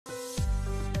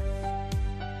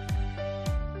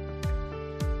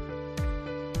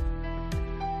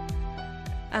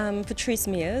I'm Patrice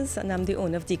and I'm the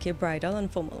owner of DK Bridal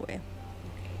and Formal Wear.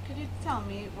 What can you tell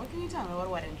me about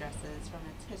wedding dresses from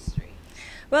its history?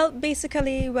 Well,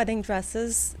 basically, wedding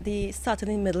dresses, they started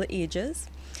in the Middle Ages.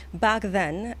 Back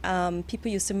then, people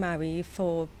used to marry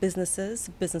for businesses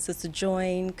to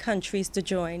join, countries to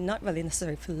join, not really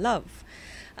necessarily for love.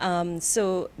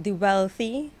 So the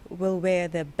wealthy will wear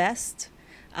their best.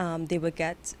 They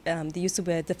used to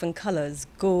wear different colors,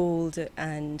 gold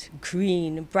and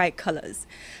green, bright colors.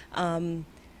 Um,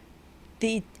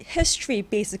 the history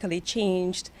basically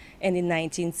changed in the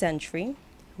 19th century,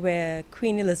 where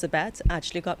Queen Elizabeth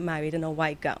actually got married in a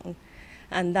white gown.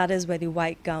 And that is where the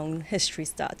white gown history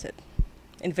started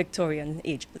in Victorian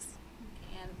ages.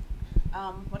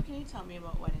 And what can you tell me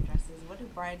about wedding dresses? What do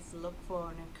brides look for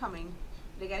when they're coming?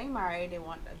 They're getting married, they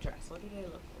want a dress. What do they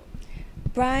look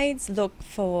for? Brides look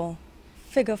for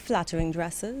figure flattering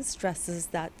dresses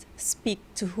that speak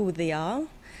to who they are.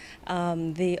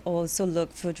 They also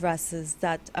look for dresses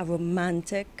that are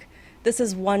romantic. This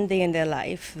is one day in their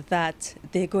life that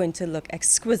they're going to look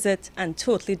exquisite and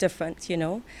totally different, you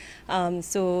know.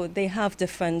 So they have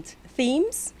different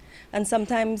themes, and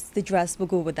sometimes the dress will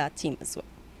go with that theme as well.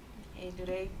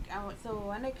 Okay, so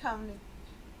when they come,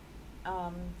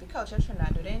 the culture of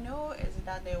Trinidad, do they know? Is it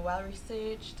that they're well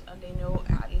researched and they know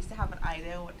at least they have an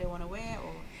idea what they want to wear?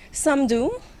 Or Some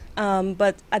do,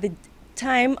 but at the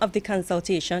time of the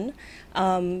consultation,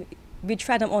 we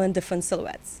try them all in different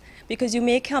silhouettes. Because you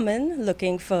may come in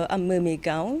looking for a mermaid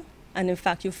gown, and in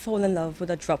fact, you fall in love with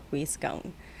a drop waist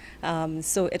gown.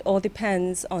 So it all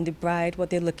depends on the bride, what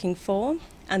they're looking for,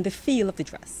 and the feel of the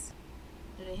dress.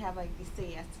 do they have like the say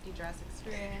yes to the dress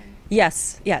experience?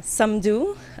 Yes, some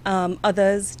do.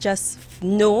 Others just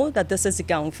know that this is a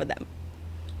gown for them.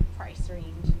 Price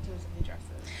range in terms of the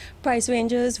dresses? Price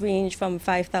ranges range from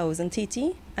 5,000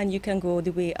 TT, and you can go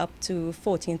the way up to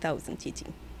 14,000 TT.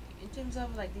 In terms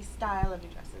of like the style of the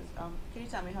dresses, can you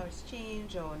tell me how it's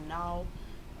changed or now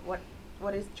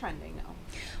what is trending now?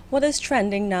 What is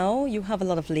trending now? You have a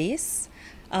lot of lace,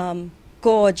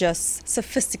 gorgeous,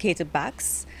 sophisticated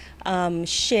backs,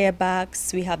 sheer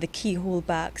backs. We have the keyhole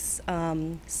backs.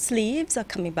 Sleeves are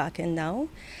coming back in now,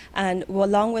 and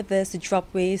along with this, the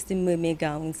drop waist, the mermaid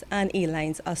gowns, and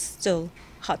A-lines are still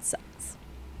hot sides.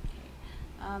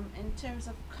 In terms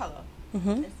of color,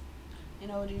 Mhm. it's,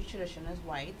 the tradition is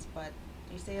white, but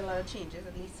you see a lot of changes,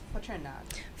 at least for Trinidad.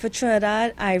 For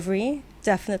Trinidad, ivory,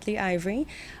 definitely ivory.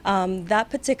 That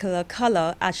particular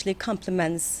color actually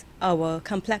complements our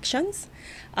complexions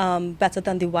better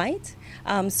than the white.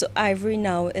 So ivory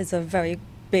now is a very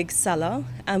big seller,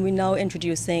 and we're now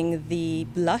introducing the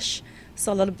blush.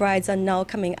 So a lot of brides are now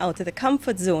coming out of the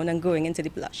comfort zone and going into the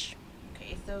blush.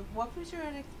 Okay, so walk me through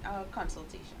a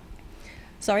consultation.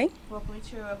 Sorry? Walk me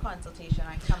through a consultation.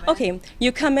 I come in. Okay,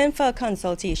 you come in for a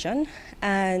consultation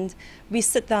and we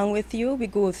sit down with you. We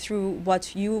go through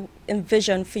what you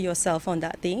envision for yourself on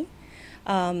that day.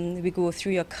 We go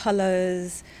through your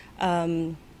colors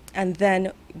and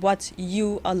then what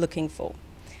you are looking for.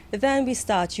 Then we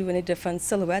start you in the different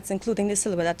silhouettes, including the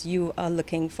silhouette that you are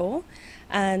looking for.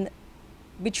 And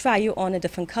we try you on the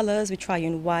different colors. We try you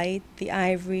in white, the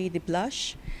ivory, the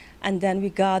blush. And then we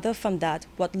gather from that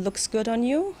what looks good on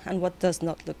you and what does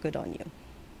not look good on you.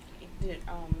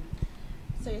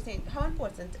 So you're saying how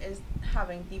important is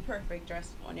having the perfect dress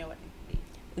on your wedding day?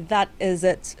 That is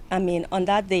it. I mean, on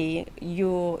that day,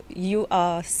 you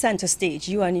are center stage,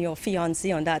 you and your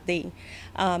fiancé on that day.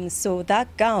 So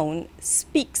that gown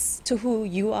speaks to who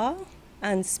you are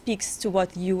and speaks to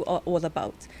what you are all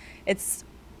about. It's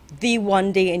the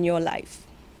one day in your life.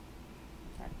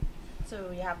 So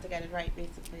you have to get it right,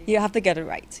 basically. You have to get it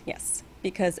right, yes,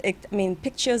 because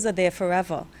pictures are there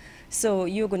forever. So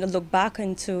you're going to look back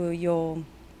into your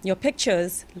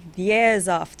pictures years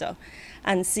after,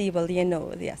 and see, well,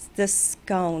 yes, this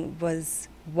gown was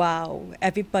wow.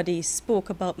 Everybody spoke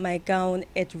about my gown.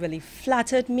 It really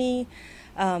flattered me.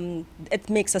 It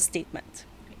makes a statement.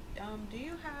 Okay. Do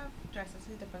you have dresses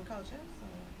with different cultures?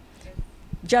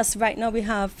 Just right now we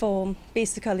have for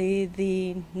basically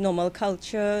the normal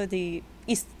culture, the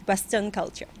Western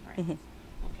culture. Right. Mm-hmm.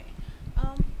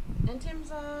 Okay. In terms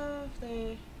of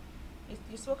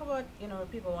you spoke about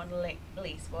people want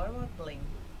lace. What about bling?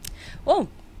 Oh,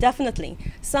 definitely.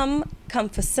 Some come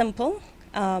for simple,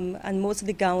 and most of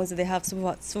the gowns they have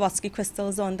Swarovski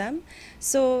crystals on them.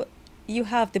 So you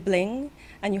have the bling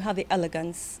and you have the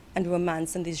elegance and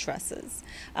romance in these dresses.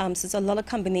 So it's a lot of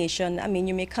combination. I mean,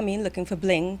 you may come in looking for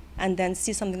bling and then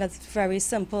see something that's very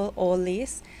simple, all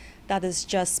lace, that is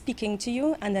just speaking to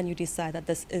you, and then you decide that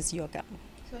this is your gown.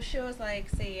 So shows like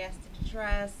say yes to the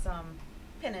dress,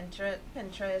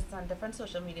 Pinterest and different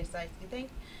social media sites, do you think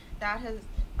that has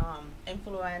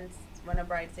influenced when a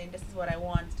bride saying, "This is what I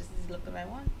want. This is the look that I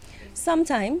want"?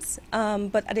 Sometimes,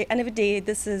 but at the end of the day,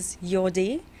 this is your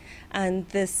day, and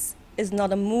this is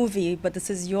not a movie, but this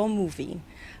is your movie.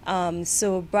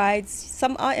 So brides,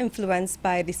 some are influenced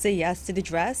by the say yes to the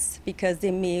dress because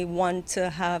they may want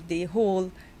to have the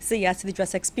whole say yes to the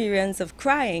dress experience of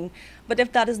crying. But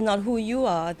if that is not who you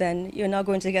are, then you're not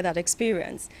going to get that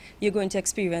experience. You're going to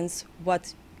experience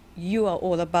what you are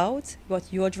all about,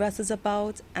 what your dress is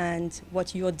about, and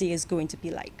what your day is going to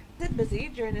be like. Is it busy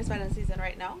during this wedding season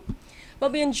right now? Well,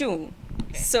 we're in June,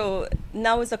 Okay. so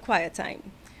now is a quiet time.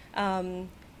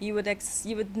 You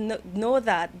would know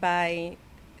that by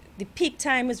the peak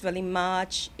time is really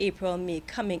March, April, May,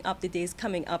 coming up, the days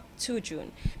coming up to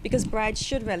June, because brides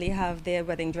should really have their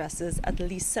wedding dresses at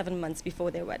least 7 months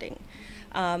before their wedding.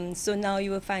 So now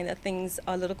you will find that things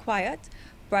are a little quiet.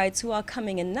 Brides who are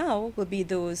coming in now will be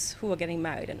those who are getting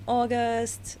married in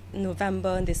August,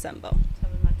 November, and December.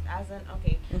 7 months. As in,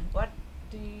 okay. Mhm. What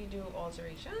do you do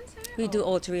alterations here? We do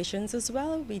or- alterations as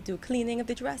well. We do cleaning of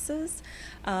the dresses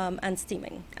and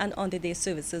steaming and on-the-day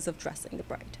services of dressing the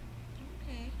bride.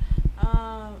 Okay.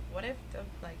 What if the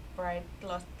bride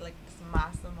lost this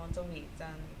mass amount of weight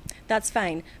and That's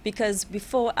fine, because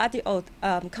before at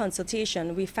the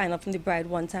consultation, we find out from the bride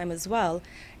one time as well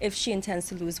if she intends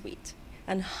to lose weight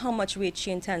and how much weight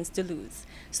she intends to lose,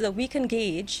 so that we can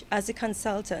gauge as a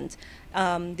consultant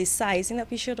the sizing that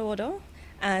we should order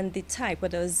and the type,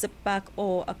 whether a zip back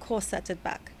or a corseted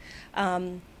back.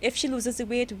 If she loses the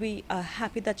weight, we are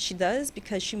happy that she does,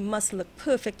 because she must look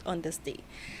perfect on this day.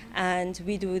 And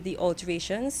we do the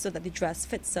alterations so that the dress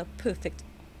fits her perfect.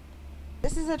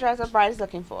 this is a dress a bride is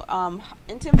looking for.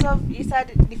 In terms of, you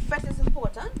said the fit is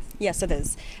important. Yes, it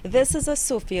is. This is a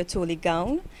Sophia Tolley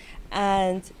gown,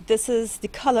 and this is the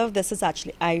color of this is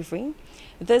actually ivory.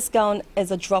 This gown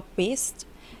is a drop waist.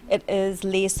 It is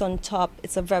lace on top.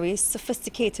 It's a very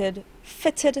sophisticated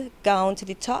fitted gown to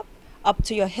the top, up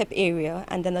to your hip area,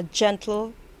 and then a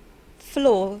gentle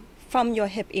flow from your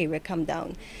hip area come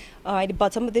down. All right, the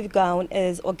bottom of the gown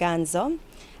is organza,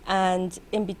 and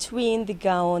in between the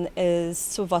gown is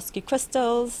Swarovski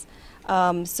crystals.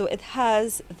 So it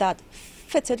has that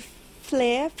fit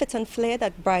and flare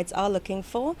that brides are looking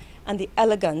for, and the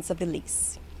elegance of the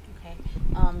lace. Okay.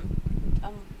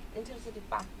 In terms of the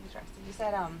back of the dress, you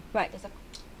said Right. there's a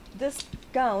This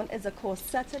gown is a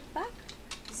corseted back,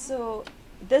 so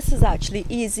this is actually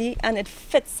easy, and it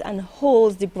fits and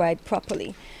holds the bride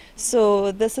properly.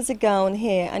 So this is a gown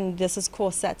here, and this is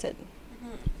corseted.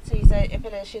 So you said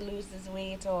if she loses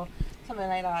weight or something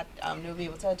like that, they'll be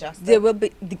able to adjust. There will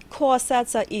be, the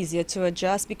corsets are easier to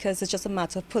adjust because it's just a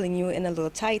matter of pulling you in a little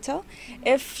tighter.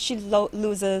 If she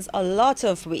loses a lot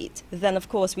of weight, then of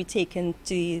course we take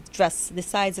into the dress, the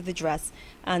size of the dress,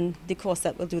 and the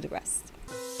corset will do the rest.